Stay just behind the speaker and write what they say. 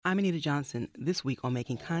I'm Anita Johnson, this week on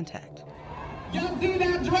Making Contact. Y'all see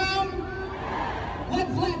that drum?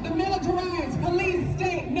 Let's let the militarized police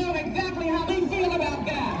state know exactly how we feel about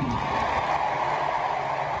that.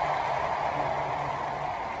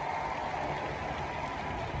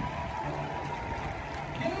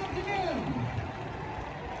 Good afternoon.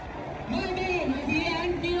 My name is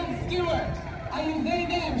Leanne Stewart. I use they,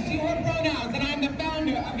 them, she, her pronouns, and I'm the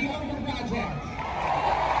founder of the Encore Project.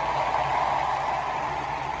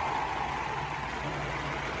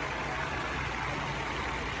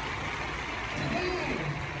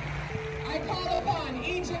 I call upon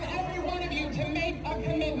each and every one of you to make a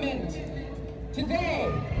commitment. Today,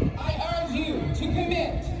 I urge you to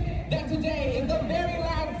commit that today is the very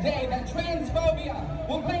last day that transphobia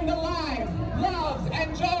will bring the lives, loves,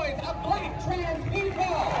 and joys of Black trans people.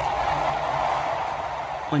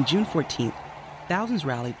 On June 14th, thousands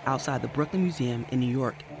rallied outside the Brooklyn Museum in New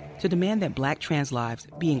York to demand that Black trans lives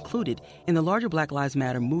be included in the larger Black Lives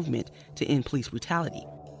Matter movement to end police brutality.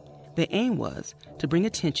 The aim was to bring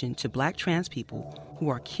attention to Black trans people who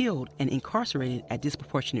are killed and incarcerated at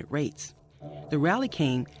disproportionate rates. The rally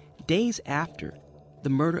came days after the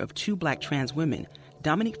murder of two Black trans women,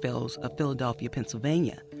 Dominique Fells of Philadelphia,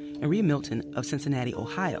 Pennsylvania, and Rhea Milton of Cincinnati,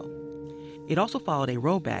 Ohio. It also followed a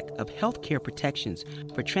rollback of health care protections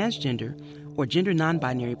for transgender or gender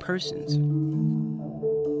non-binary persons.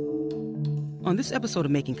 On this episode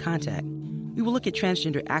of Making Contact, we will look at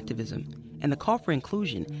transgender activism and the call for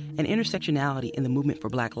inclusion and intersectionality in the movement for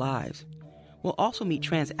Black lives. We'll also meet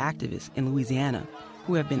trans activists in Louisiana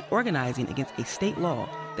who have been organizing against a state law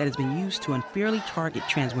that has been used to unfairly target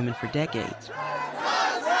trans women for decades.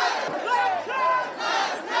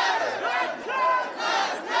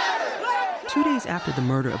 2 days after the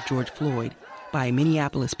murder of George Floyd by a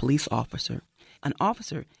Minneapolis police officer, an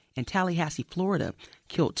officer in Tallahassee, Florida,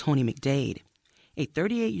 killed Tony McDade, a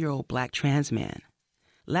 38-year-old Black trans man.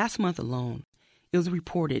 Last month alone, it was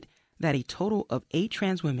reported that a total of 8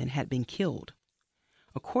 trans women had been killed.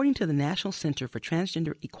 According to the National Center for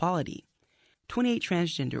Transgender Equality, 28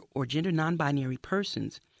 transgender or gender non-binary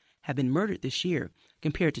persons have been murdered this year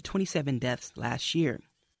compared to 27 deaths last year.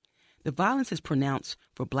 The violence is pronounced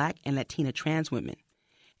for Black and Latina trans women,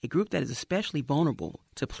 a group that is especially vulnerable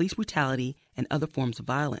to police brutality and other forms of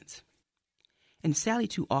violence. And sadly,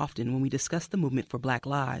 too often when we discuss the movement for Black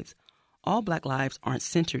lives, all Black lives aren't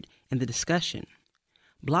centered in the discussion.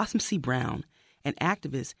 Blossom C. Brown, an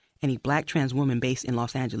activist and a Black trans woman based in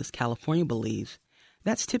Los Angeles, California, believes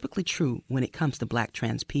that's typically true when it comes to Black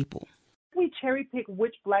trans people. We cherry pick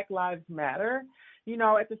which Black lives matter. You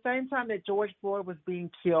know, at the same time that George Floyd was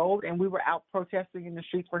being killed and we were out protesting in the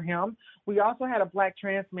streets for him, we also had a Black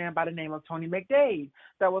trans man by the name of Tony McDade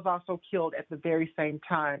that was also killed at the very same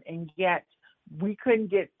time. And yet we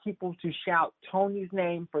couldn't get people to shout Tony's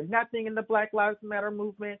name for nothing in the Black Lives Matter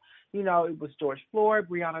movement. You know, it was George Floyd,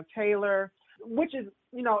 Breonna Taylor, which is,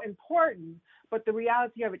 you know, important. But the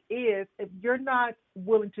reality of it is, if you're not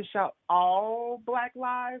willing to shout all Black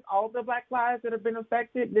lives, all the Black lives that have been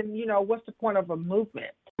affected, then, you know, what's the point of a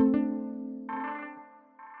movement?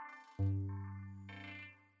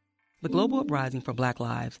 The global uprising for Black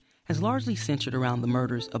lives has largely centered around the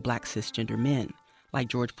murders of Black cisgender men, like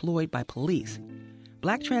George Floyd, by police.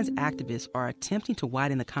 Black trans activists are attempting to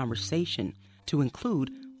widen the conversation to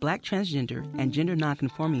include Black transgender and gender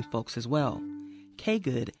nonconforming folks as well. Kay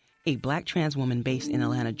Good, a Black trans woman based in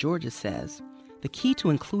Atlanta, Georgia, says the key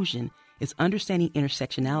to inclusion is understanding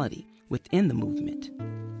intersectionality within the movement.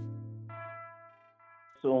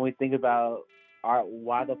 So when we think about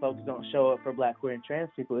why the folks don't show up for Black, queer, and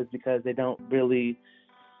trans people, is because they don't really,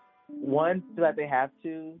 one, feel like they have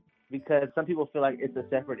to, because some people feel like it's a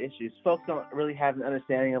separate issue. Folks don't really have an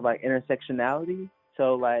understanding of, like, intersectionality.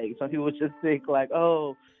 So, like, some people just think, like,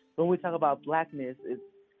 oh, when we talk about Blackness, it's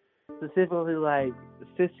specifically, like,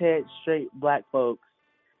 cishet, straight Black folks.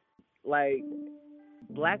 Like,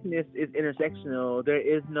 Blackness is intersectional.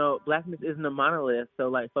 Blackness isn't a monolith. So,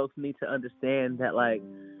 like, folks need to understand that, like,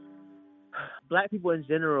 Black people in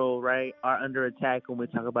general, right, are under attack when we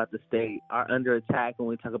talk about the state, are under attack when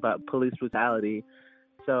we talk about police brutality.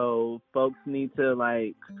 So folks need to,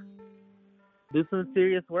 like, do some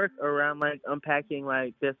serious work around, like, unpacking,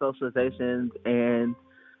 like, their socializations and,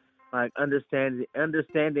 like,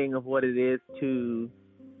 understanding of what it is to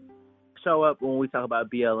show up when we talk about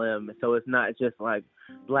BLM. So it's not just, like,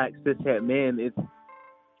 Black cishet men, it's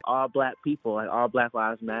all Black people, like, all Black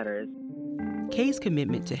lives matter. Kay's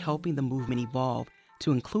commitment to helping the movement evolve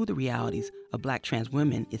to include the realities of Black trans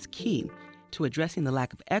women is key to addressing the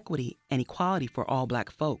lack of equity and equality for all Black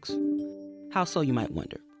folks. How so, you might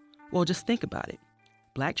wonder? Well, just think about it.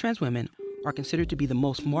 Black trans women are considered to be the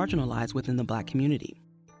most marginalized within the Black community.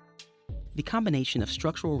 The combination of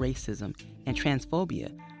structural racism and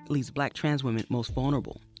transphobia leaves Black trans women most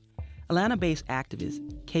vulnerable. Atlanta-based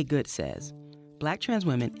activist Kay Good says, Black trans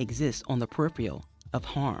women exist on the peripheral of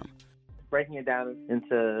harm. Breaking it down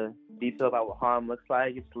into detail about what harm looks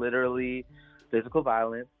like, it's literally physical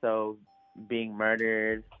violence, so being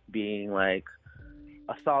murdered, being like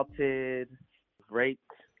assaulted, raped.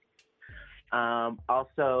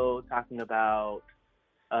 Also talking about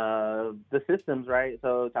the systems, right?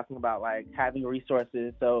 So talking about like having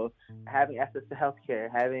resources, so having access to healthcare,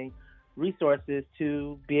 having resources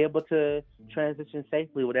to be able to transition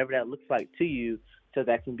safely, whatever that looks like to you. So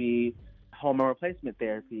that can be hormone replacement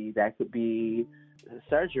therapy, that could be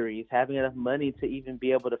surgeries, having enough money to even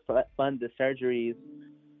be able to fund the surgeries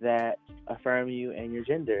that affirm you and your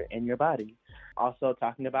gender and your body. Also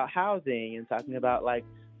talking about housing and talking about like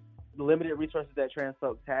limited resources that trans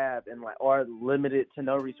folks have, and like, or limited to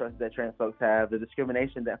no resources that trans folks have, the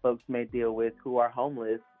discrimination that folks may deal with who are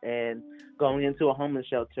homeless, and going into a homeless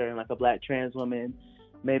shelter and like a Black trans woman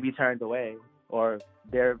may be turned away, or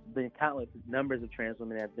there have been countless numbers of trans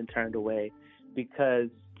women that have been turned away because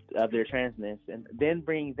of their transness. And then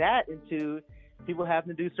bring that into people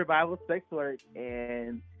having to do survival sex work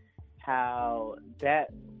and how that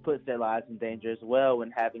puts their lives in danger as well when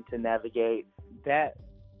having to navigate that.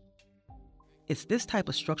 It's this type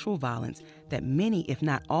of structural violence that many, if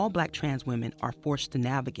not all, Black trans women are forced to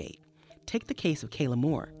navigate. Take the case of Kayla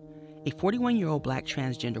Moore, a 41-year-old Black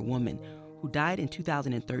transgender woman who died in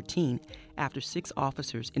 2013 after 6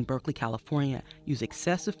 officers in Berkeley, California used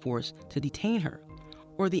excessive force to detain her.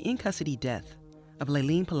 Or the in-custody death of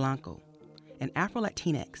Layleen Polanco, an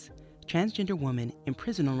Afro-Latinx transgender woman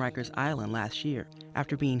imprisoned on Rikers Island last year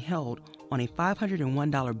after being held on a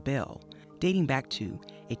 $501 bail dating back to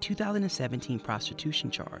a 2017 prostitution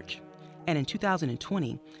charge. And in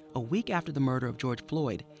 2020, a week after the murder of George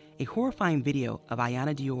Floyd, a horrifying video of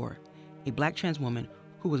Ayanna Dior, a Black trans woman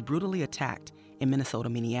who was brutally attacked in Minnesota,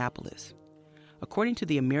 Minneapolis. According to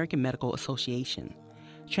the American Medical Association,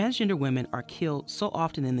 transgender women are killed so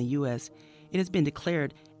often in the U.S., it has been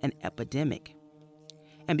declared an epidemic.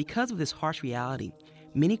 And because of this harsh reality,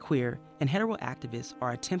 many queer and hetero activists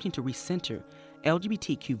are attempting to recenter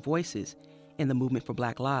LGBTQ voices in the movement for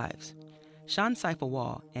Black lives. Sean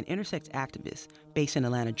Seifer-Wall, an intersex activist based in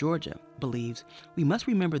Atlanta, Georgia, believes we must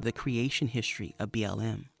remember the creation history of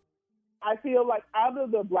BLM. I feel like out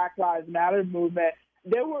of the Black Lives Matter movement,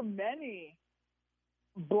 there were many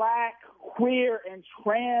Black, queer, and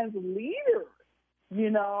trans leaders,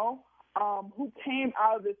 who came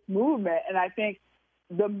out of this movement. And I think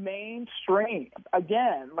the mainstream,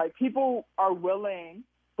 again, like people are willing,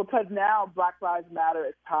 because now Black Lives Matter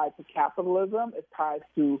is tied to capitalism, it's tied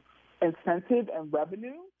to incentive and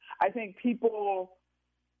revenue. I think people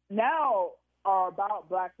now are about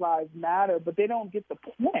Black Lives Matter, but they don't get the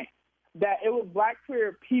point that it was Black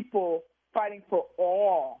queer people fighting for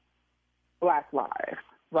all Black lives,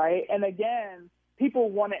 right? And again, people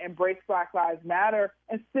want to embrace Black Lives Matter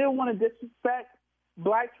and still want to disrespect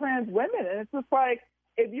Black trans women. And it's just like,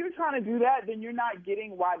 if you're trying to do that, then you're not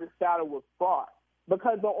getting why this battle was fought.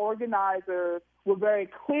 Because the organizers were very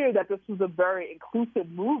clear that this was a very inclusive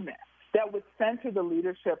movement that would center the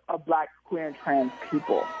leadership of Black, queer, and trans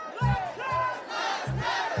people.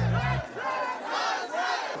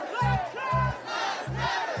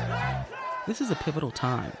 This is a pivotal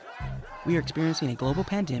time. We are experiencing a global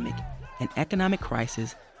pandemic, an economic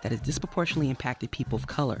crisis that has disproportionately impacted people of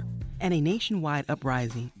color, and a nationwide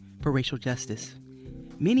uprising for racial justice.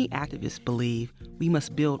 Many activists believe we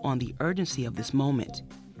must build on the urgency of this moment.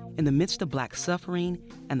 In the midst of Black suffering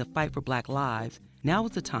and the fight for Black lives, now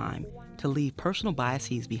is the time to leave personal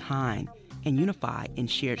biases behind and unify in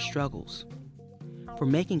shared struggles. For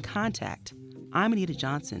Making Contact, I'm Anita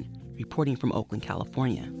Johnson, reporting from Oakland,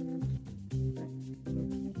 California.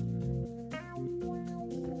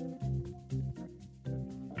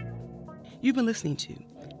 You've been listening to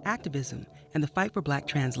Activism and the Fight for Black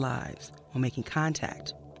Trans Lives on Making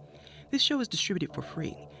Contact. This show is distributed for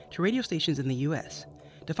free to radio stations in the U.S.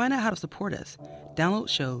 To find out how to support us, download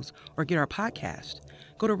shows, or get our podcast,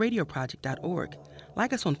 go to radioproject.org,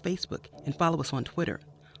 like us on Facebook, and follow us on Twitter.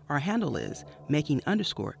 Our handle is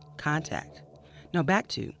making_contact. Now back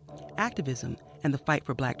to Activism and the Fight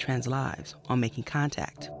for Black Trans Lives on Making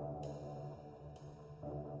Contact.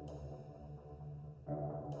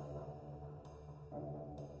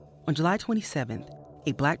 On July 27th,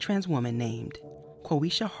 a Black trans woman named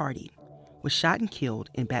Quaisha Hardy was shot and killed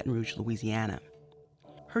in Baton Rouge, Louisiana.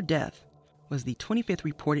 Her death was the 25th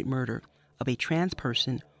reported murder of a trans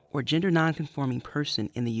person or gender nonconforming person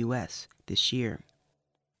in the U.S. this year.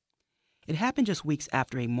 It happened just weeks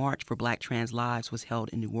after a March for Black Trans Lives was held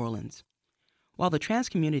in New Orleans. While the trans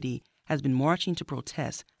community has been marching to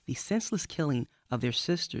protest the senseless killing of their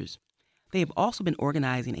sisters, they have also been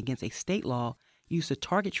organizing against a state law used to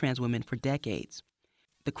target trans women for decades,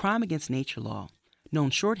 the Crime Against Nature law, known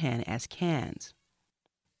shorthand as CANS.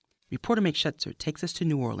 Reporter Meg Schutzer takes us to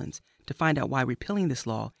New Orleans to find out why repealing this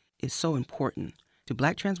law is so important to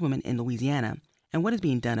Black trans women in Louisiana and what is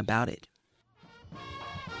being done about it.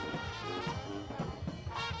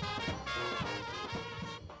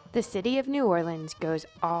 The city of New Orleans goes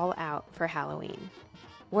all out for Halloween.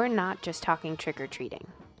 We're not just talking trick-or-treating.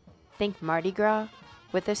 Think Mardi Gras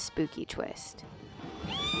with a spooky twist.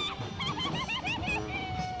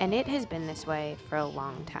 And it has been this way for a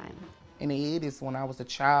long time. In the 80s, when I was a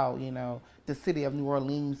child, the city of New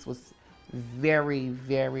Orleans was very,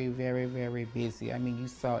 very, very, very busy. I mean, you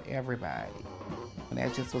saw everybody. And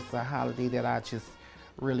that just was a holiday that I just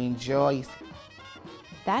really enjoyed.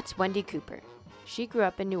 That's Wendy Cooper. She grew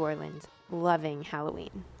up in New Orleans, loving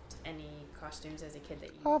Halloween. Any costumes as a kid that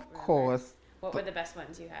you Of remember? course. What were the best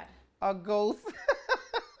ones you had? A ghost.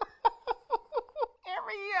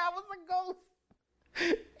 Every year I was a ghost.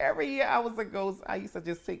 Every year I was a ghost. I used to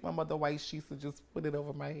just take my mother white sheets and just put it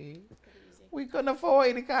over my head. We couldn't afford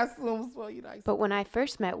any costumes. Well, But when I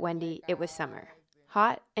first met Wendy, it was summer.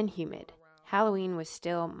 Hot and humid. Halloween was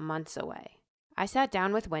still months away. I sat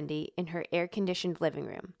down with Wendy in her air-conditioned living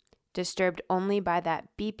room, disturbed only by that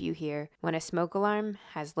beep you hear when a smoke alarm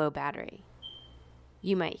has low battery.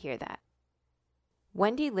 You might hear that.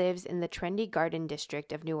 Wendy lives in the trendy Garden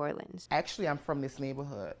District of New Orleans. Actually, I'm from this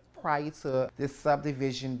neighborhood. Prior to this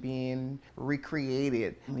subdivision being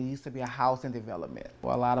recreated, there used to be a housing development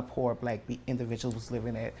where a lot of poor Black individuals was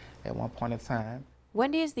living at one point in time.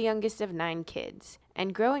 Wendy is the youngest of 9 kids,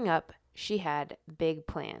 and growing up, she had big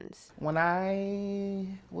plans. When I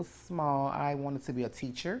was small, I wanted to be a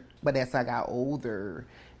teacher. But as I got older,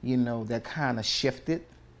 that kind of shifted,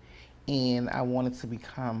 and I wanted to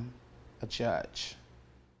become a judge.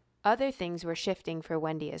 Other things were shifting for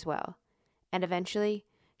Wendy as well, and eventually,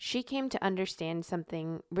 she came to understand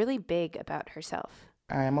something really big about herself.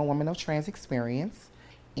 I am a woman of trans experience,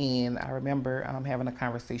 and I remember having a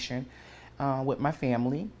conversation with my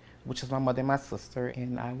family, which is my mother and my sister,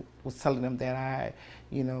 and I was telling them that I,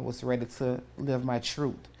 was ready to live my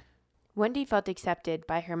truth. Wendy felt accepted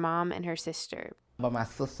by her mom and her sister. But my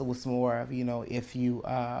sister was more of, if you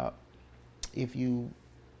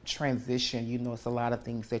transition, it's a lot of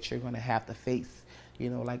things that you're going to have to face,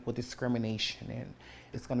 like with discrimination, and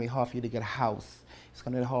it's going to be hard for you to get a house. It's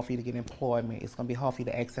going to be hard for you to get employment. It's going to be hard for you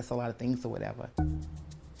to access a lot of things or whatever.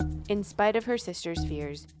 In spite of her sister's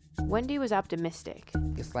fears, Wendy was optimistic.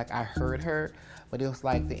 It's like I heard her, but it was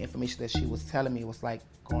like the information that she was telling me was like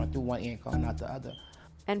going through one ear and going out the other.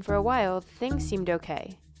 And for a while, things seemed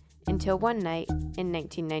okay, until one night in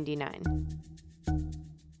 1999.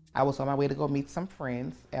 I was on my way to go meet some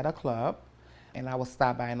friends at a club, and I was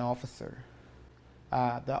stopped by an officer.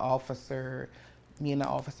 Me and the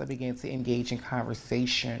officer began to engage in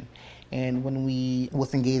conversation. And when we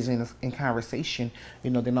was engaging in conversation,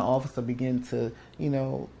 then the officer began to,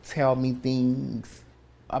 tell me things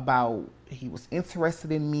about he was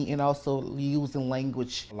interested in me and also using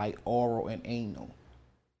language like oral and anal.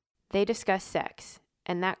 They discussed sex,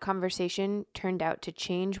 and that conversation turned out to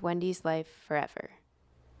change Wendy's life forever.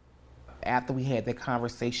 After we had that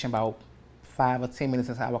conversation, about 5 or 10 minutes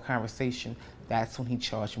into our conversation, that's when he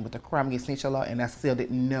charged me with the crime against nature law, and I still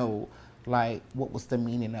didn't know what was the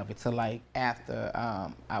meaning of it till after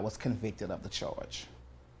I was convicted of the charge.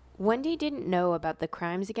 Wendy didn't know about the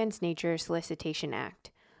Crimes Against Nature Solicitation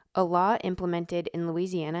Act, a law implemented in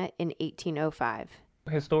Louisiana in 1805.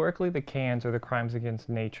 Historically, the CANs, or the Crimes Against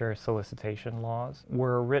Nature solicitation laws,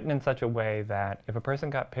 were written in such a way that if a person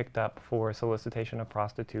got picked up for solicitation of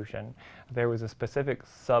prostitution, there was a specific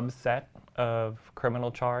subset of criminal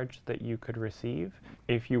charge that you could receive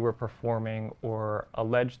if you were performing or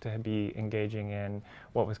alleged to be engaging in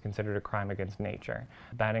what was considered a crime against nature.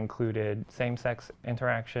 That included same-sex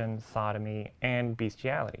interactions, sodomy, and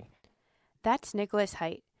bestiality. That's Nicholas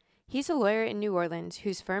Height. He's a lawyer in New Orleans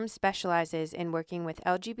whose firm specializes in working with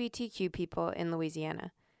LGBTQ people in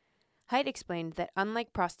Louisiana. Height explained that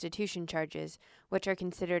unlike prostitution charges, which are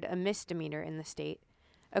considered a misdemeanor in the state,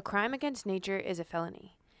 a crime against nature is a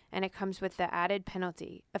felony, and it comes with the added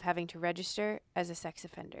penalty of having to register as a sex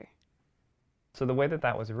offender. So the way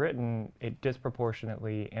that was written, it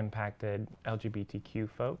disproportionately impacted LGBTQ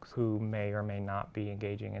folks who may or may not be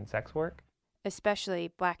engaging in sex work.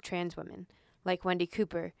 Especially Black trans women, like Wendy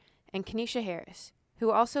Cooper and Kenesha Harris,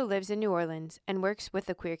 who also lives in New Orleans and works with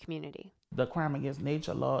the queer community. The crime against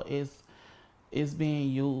nature law is being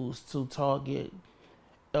used to target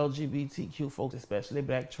LGBTQ folks, especially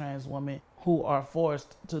Black trans women who are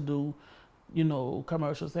forced to do,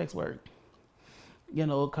 commercial sex work.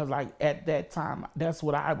 Because like at that time, that's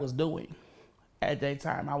what I was doing. At that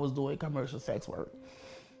time, I was doing commercial sex work.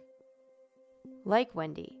 Like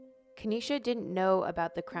Wendy, Kanisha didn't know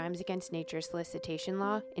about the Crimes Against Nature solicitation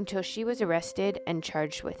law until she was arrested and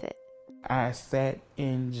charged with it. I sat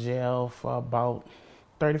in jail for about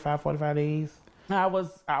 35, 45 days. I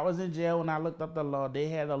was in jail when I looked up the law. They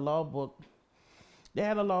had a law book.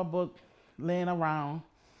 Laying around,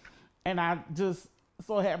 and I just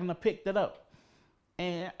so happened to pick it up.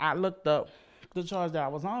 And I looked up the charge that I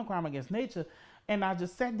was on, crime against nature, and I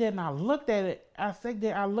just sat there and I looked at it. I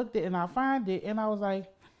looked at it and I found it, and I was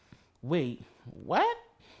like, wait, what?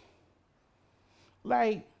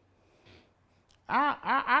 Like,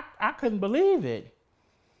 I couldn't believe it.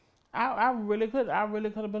 I really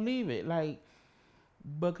couldn't believe it. Like,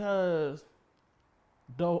 because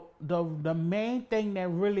the main thing that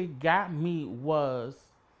really got me was,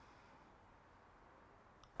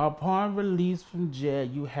 upon release from jail,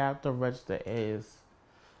 you have to register as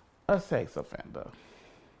a sex offender.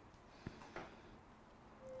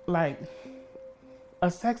 Like,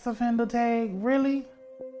 a sex offender tag, really?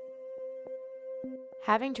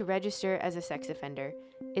 Having to register as a sex offender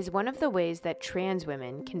is one of the ways that trans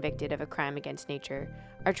women convicted of a crime against nature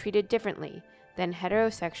are treated differently than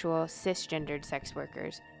heterosexual, cisgendered sex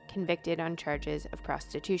workers convicted on charges of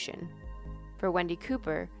prostitution. For Wendy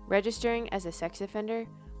Cooper, registering as a sex offender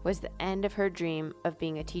was the end of her dream of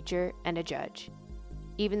being a teacher and a judge,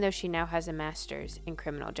 even though she now has a master's in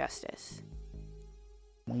criminal justice.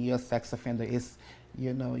 When you're a sex offender,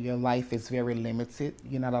 your life is very limited.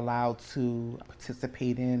 You're not allowed to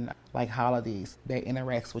participate in like holidays that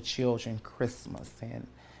interacts with children, Christmas and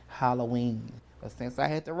Halloween. But since I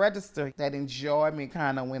had to register, that enjoyment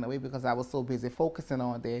kind of went away because I was so busy focusing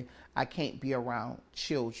on that I can't be around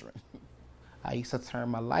children. I used to turn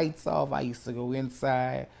my lights off. I used to go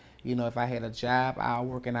inside. If I had a job, I'll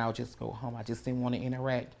work and I'll just go home. I just didn't want to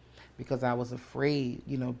interact because I was afraid,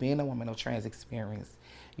 being a woman of trans experience.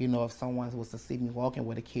 If someone was to see me walking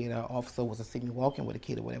with a kid, or an officer was to see me walking with a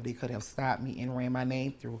kid or whatever, they could have stopped me and ran my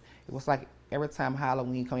name through. It was like every time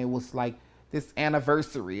Halloween came, it was like this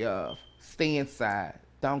anniversary of stay inside,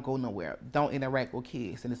 don't go nowhere, don't interact with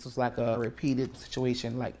kids. And this was like a repeated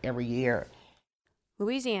situation like every year.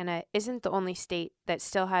 Louisiana isn't the only state that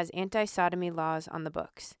still has anti-sodomy laws on the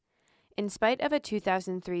books. In spite of a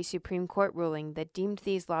 2003 Supreme Court ruling that deemed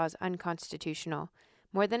these laws unconstitutional,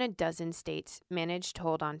 more than a dozen states managed to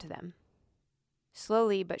hold on to them.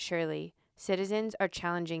 Slowly but surely, citizens are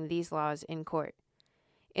challenging these laws in court.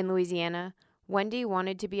 In Louisiana, Wendy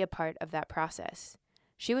wanted to be a part of that process.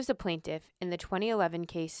 She was a plaintiff in the 2011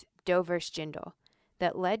 case Doe v. Jindal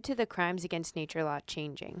that led to the Crimes Against Nature law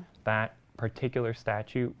changing. That particular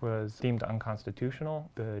statute was deemed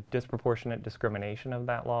unconstitutional. The disproportionate discrimination of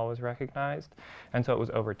that law was recognized, and so it was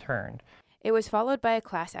overturned. It was followed by a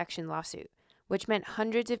class action lawsuit, which meant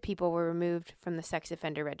hundreds of people were removed from the sex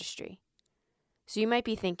offender registry. So you might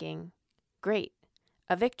be thinking, great,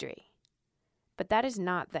 a victory. But that is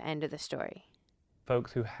not the end of the story.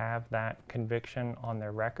 Folks who have that conviction on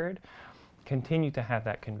their record continue to have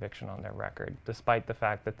that conviction on their record, despite the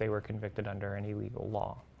fact that they were convicted under an illegal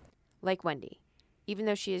law. Like Wendy, even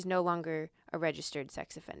though she is no longer a registered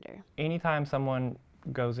sex offender. Anytime someone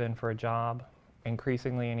goes in for a job,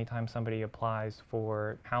 increasingly anytime somebody applies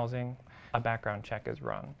for housing, a background check is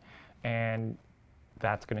run. And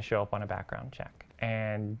that's going to show up on a background check.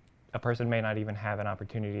 And a person may not even have an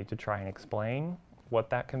opportunity to try and explain what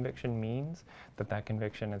that conviction means, that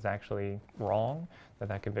conviction is actually wrong,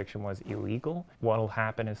 that conviction was illegal. What will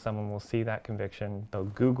happen is someone will see that conviction, they'll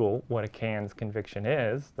Google what a CANS conviction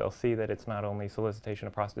is, they'll see that it's not only solicitation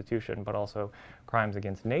of prostitution, but also crimes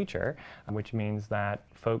against nature, which means that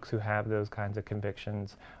folks who have those kinds of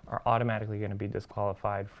convictions are automatically going to be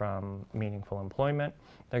disqualified from meaningful employment.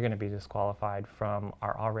 They're going to be disqualified from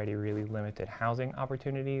our already really limited housing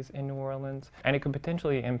opportunities in New Orleans, and it could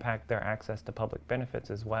potentially impact their access to public benefits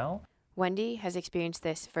as well. Wendy has experienced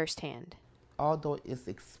this firsthand. Although it's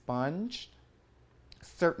expunged,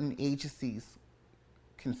 certain agencies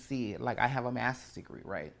can see it. Like I have a master's degree,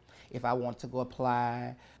 right? If I want to go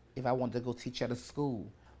apply, if I want to go teach at a school,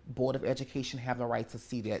 Board of Education have the right to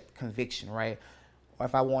see that conviction, right? Or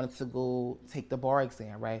if I wanted to go take the bar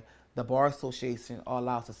exam, right? The Bar Association are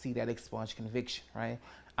allowed to see that expunged conviction, right?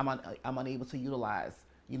 I'm unable to utilize,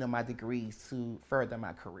 my degrees to further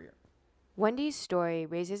my career. Wendy's story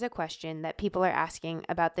raises a question that people are asking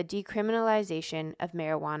about the decriminalization of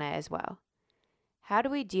marijuana as well. How do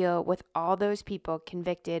we deal with all those people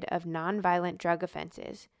convicted of nonviolent drug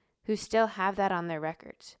offenses who still have that on their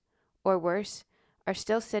records, or worse, are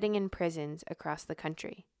still sitting in prisons across the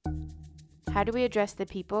country? How do we address the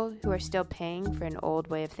people who are still paying for an old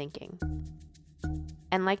way of thinking?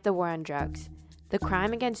 And like the war on drugs, the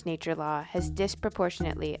crime against nature law has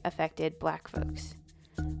disproportionately affected Black folks.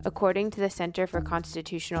 According to the Center for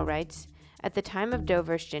Constitutional Rights, at the time of Doe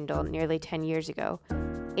v. Jindal nearly 10 years ago,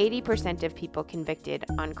 80% of people convicted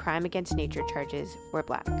on crime against nature charges were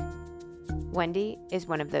Black. Wendy is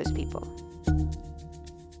one of those people.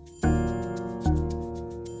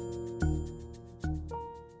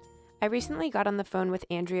 I recently got on the phone with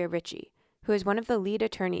Andrea Ritchie, who is one of the lead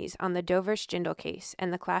attorneys on the Doe v. Jindal case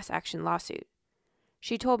and the class action lawsuit.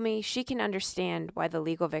 She told me she can understand why the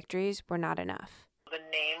legal victories were not enough. The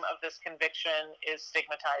name of this conviction is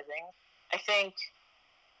stigmatizing. I think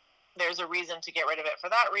there's a reason to get rid of it for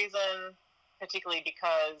that reason, particularly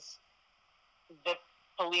because the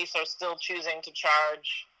police are still choosing to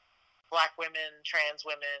charge Black women, trans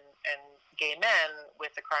women, and gay men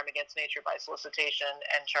with the crime against nature by solicitation,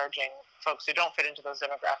 and charging folks who don't fit into those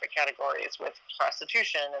demographic categories with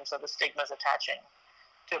prostitution, and so the stigma is attaching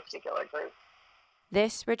to a particular group.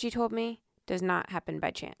 This, Ritchie told me, does not happen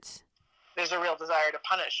by chance. There's a real desire to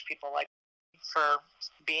punish people like for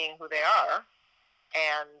being who they are,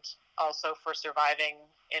 and also for surviving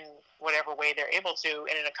in whatever way they're able to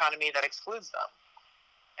in an economy that excludes them.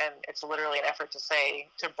 And it's literally an effort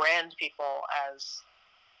to brand people as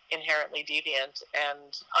inherently deviant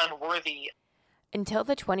and unworthy. Until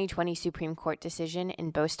the 2020 Supreme Court decision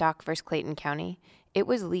in Bostock v. Clayton County, it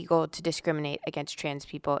was legal to discriminate against trans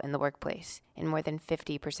people in the workplace in more than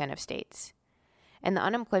 50% of states. And the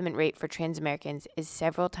unemployment rate for trans Americans is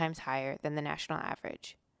several times higher than the national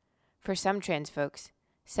average. For some trans folks,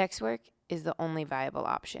 sex work is the only viable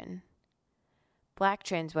option. Black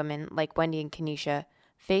trans women like Wendy and Kenesha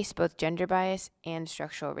face both gender bias and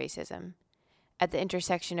structural racism. At the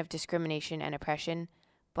intersection of discrimination and oppression,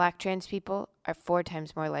 Black trans people are 4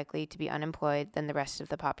 times more likely to be unemployed than the rest of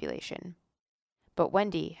the population. But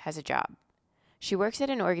Wendy has a job. She works at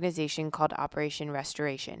an organization called Operation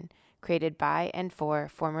Restoration, created by and for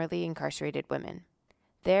formerly incarcerated women.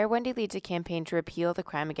 There, Wendy leads a campaign to repeal the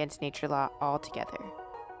crime against nature law altogether.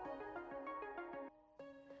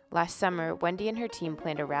 Last summer, Wendy and her team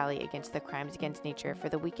planned a rally against the crimes against nature for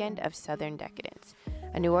the weekend of Southern Decadence,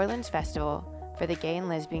 a New Orleans festival for the gay and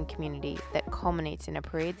lesbian community that culminates in a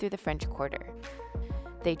parade through the French Quarter.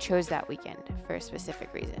 They chose that weekend for a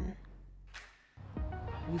specific reason.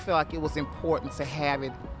 We feel like it was important to have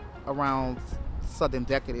it around Southern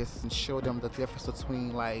Decadence and show them the difference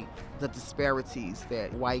between like the disparities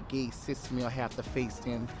that white, gay, cis male have to face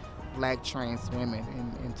in Black trans women,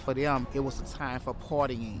 and for them it was a time for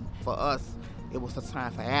partying. For us, it was a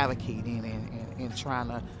time for advocating and trying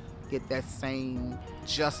to get that same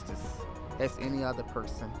justice as any other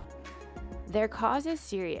person. Their cause is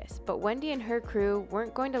serious, but Wendy and her crew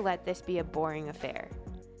weren't going to let this be a boring affair.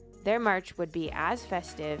 Their march would be as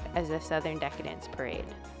festive as the Southern Decadence parade.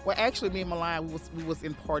 Well, actually, me and Milan, we was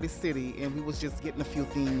in Party City, and we was just getting a few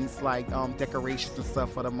things like decorations and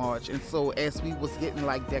stuff for the march. And so as we was getting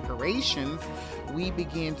like decorations, we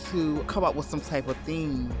began to come up with some type of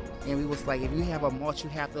theme. And we was like, if you have a march, you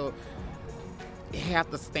have to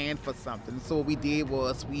stand for something. So what we did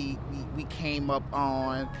was we came up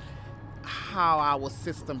on how our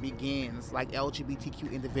system begins, like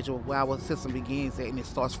LGBTQ individual, where our system begins at, and it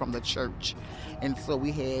starts from the church. And so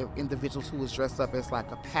we have individuals who was dressed up as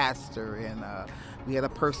like a pastor, and we had a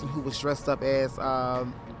person who was dressed up as a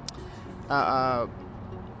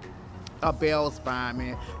bells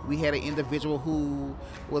and we had an individual who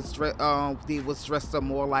was dressed up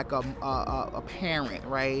more like a parent,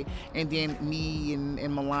 right? And then me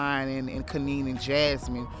and Milan and Kaneen and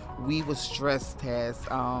Jasmine, we was dressed as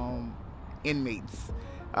inmates,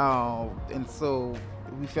 and so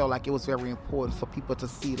we felt like it was very important for people to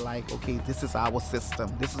see, like, okay, this is our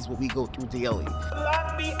system. This is what we go through daily.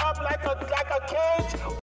 Lock me up like a cage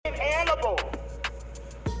animal.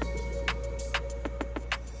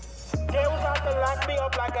 They was out to lock me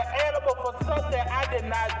up like an animal for something I did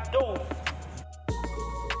not do.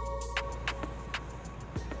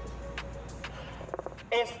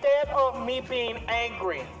 Instead of me being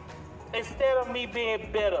angry, instead of me being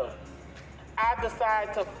bitter, I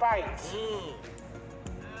decided to fight.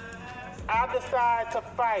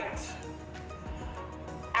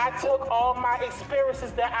 I took all my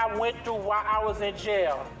experiences that I went through while I was in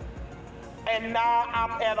jail. And now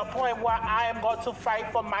I'm at a point where I am going to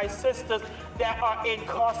fight for my sisters that are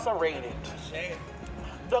incarcerated.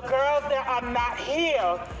 The girls that are not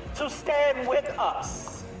here to stand with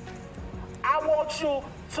us. I want you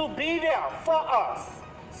to be there for us.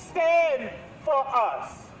 Stand for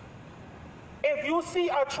us. If you see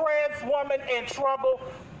a trans woman in trouble,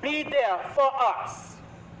 be there for us.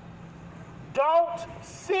 Don't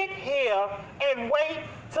sit here and wait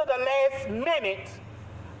till the last minute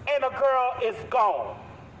and a girl is gone.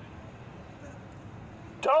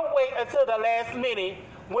 Don't wait until the last minute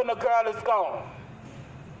when the girl is gone.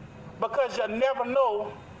 Because you never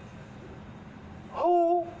know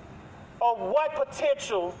who or what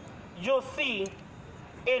potential you'll see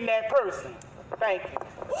in that person. Thank you.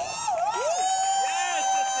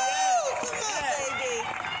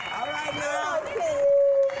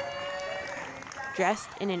 Dressed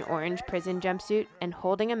in an orange prison jumpsuit and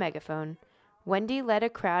holding a megaphone, Wendy led a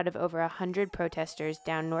crowd of over 100 protesters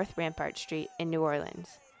down North Rampart Street in New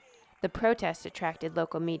Orleans. The protest attracted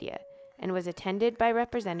local media and was attended by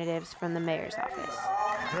representatives from the mayor's office.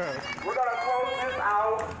 We're going to close this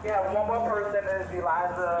out. We have one more person, and it's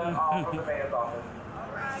Eliza from the mayor's office.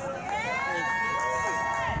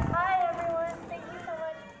 Hi, everyone. Thank you so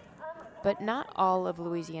much. But not all of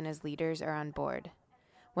Louisiana's leaders are on board.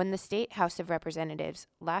 When the state House of Representatives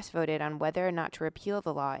last voted on whether or not to repeal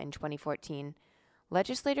the law in 2014,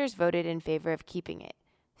 legislators voted in favor of keeping it,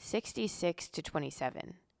 66 to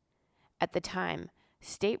 27. At the time,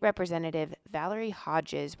 State Representative Valerie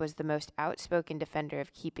Hodges was the most outspoken defender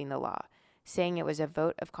of keeping the law, saying it was a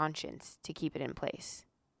vote of conscience to keep it in place.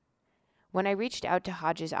 When I reached out to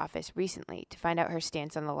Hodges' office recently to find out her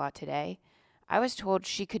stance on the law today, I was told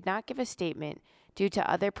she could not give a statement due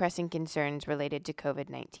to other pressing concerns related to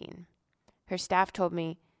COVID-19. Her staff told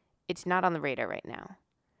me, it's not on the radar right now.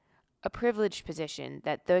 A privileged position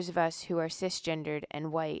that those of us who are cisgendered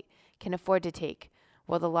and white can afford to take,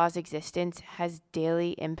 while the law's existence has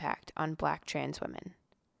daily impact on Black trans women.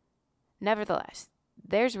 Nevertheless,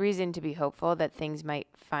 there's reason to be hopeful that things might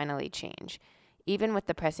finally change, even with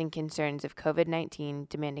the pressing concerns of COVID-19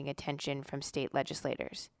 demanding attention from state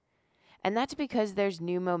legislators. And that's because there's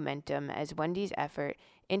new momentum as Wendy's effort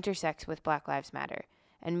intersects with Black Lives Matter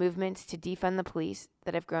and movements to defund the police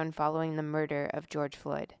that have grown following the murder of George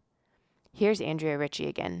Floyd. Here's Andrea Ritchie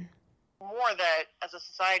again. More that as a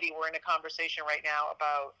society we're in a conversation right now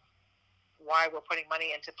about why we're putting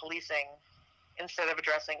money into policing instead of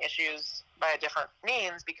addressing issues by a different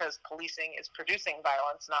means, because policing is producing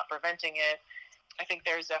violence, not preventing it. I think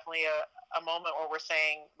there's definitely a moment where we're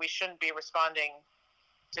saying we shouldn't be responding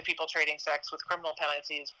to people trading sex with criminal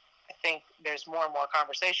penalties. I think there's more and more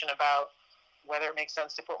conversation about whether it makes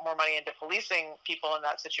sense to put more money into policing people in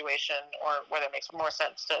that situation or whether it makes more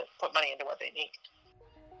sense to put money into what they need.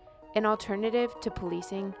 An alternative to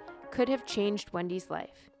policing could have changed Wendy's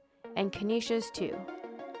life, and Kenesha's too.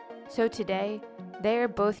 So today, they are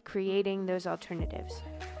both creating those alternatives,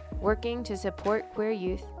 working to support queer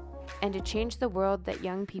youth and to change the world that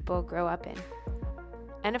young people grow up in.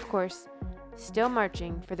 And of course, still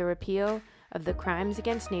marching for the repeal of the Crimes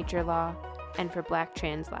Against Nature law and for Black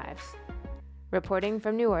trans lives. Reporting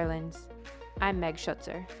from New Orleans, I'm Meg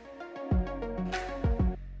Schutzer.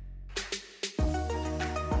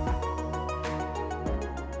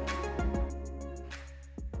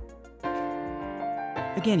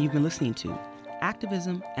 Again, you've been listening to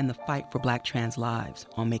Activism and the Fight for Black Trans Lives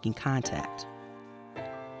on Making Contact.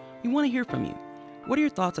 We want to hear from you. What are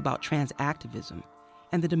your thoughts about trans activism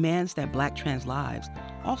and the demands that Black trans lives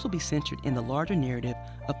also be centered in the larger narrative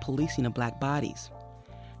of policing of Black bodies?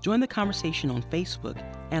 Join the conversation on Facebook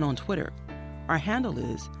and on Twitter. Our handle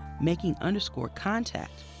is making_contact.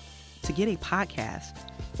 To get a podcast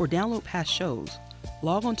or download past shows,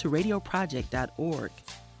 log on to radioproject.org.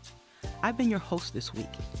 I've been your host this week,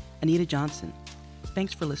 Anita Johnson.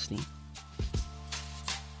 Thanks for listening.